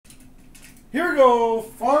Here we go,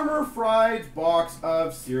 FarmerFried's box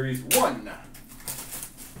of Series 1.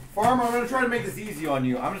 Farmer, I'm going to try to make this easy on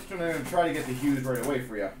you. I'm just going to try to get the hues right away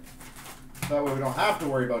for you. That way we don't have to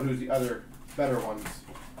worry about who's the other better ones.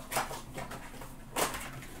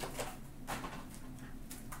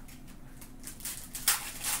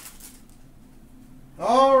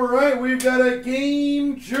 Alright, we've got a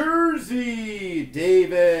game jersey,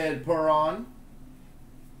 David Perron.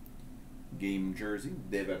 Game jersey,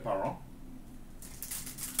 David Perron.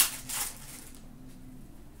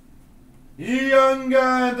 Young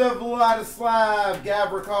Guns of Vladislav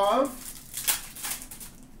Gavrikov.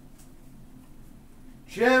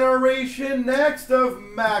 Generation Next of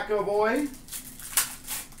McAvoy.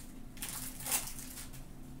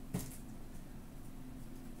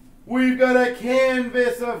 We've got a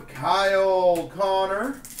canvas of Kyle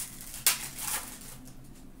Connor.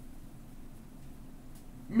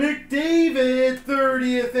 McDavid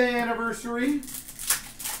 30th anniversary.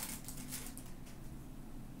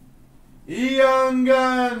 Young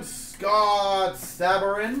Guns Scott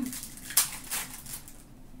Sabarin.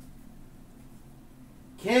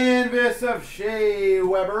 Canvas of Shea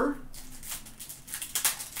Weber.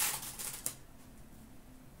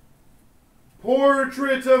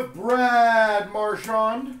 Portrait of Brad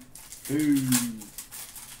Marchand.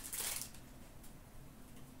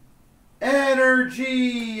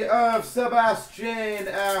 Energy of Sebastian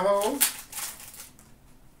Aho.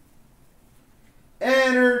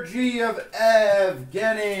 Energy of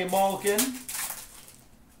Evgeny Malkin.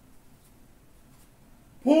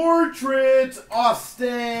 Portrait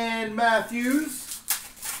Austin Matthews.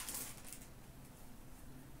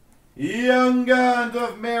 Young Guns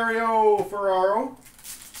of Mario Ferraro.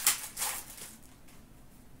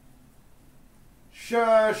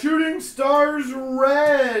 Shooting Stars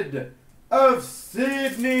Red of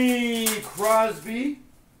Sidney Crosby.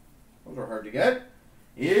 Those are hard to get.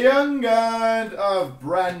 Young Guns of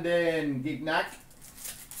Brandon Gignac.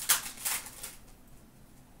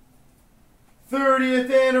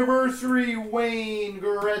 30th anniversary Wayne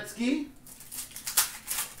Gretzky.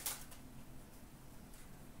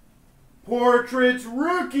 Portraits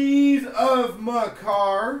Rookies of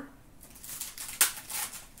Makar.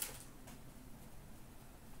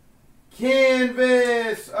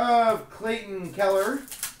 Canvas of Clayton Keller.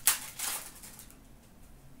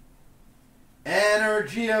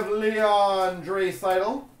 Energy of Leon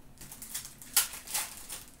Draisaitl.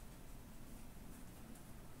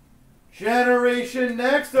 Generation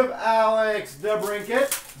Next of Alex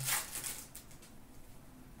DeBrincat.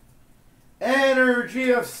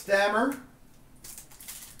 Energy of Stammer.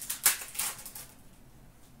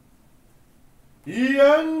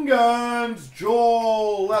 Young Guns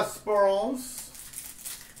Joel L'Esperance.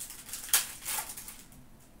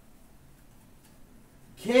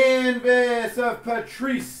 Canvas of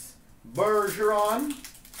Patrice Bergeron.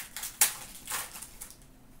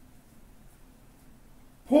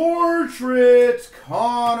 Portrait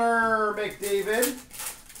Connor McDavid.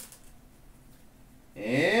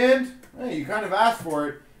 And, hey, you kind of asked for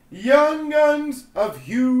it, Young Guns of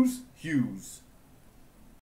Hughes Hughes.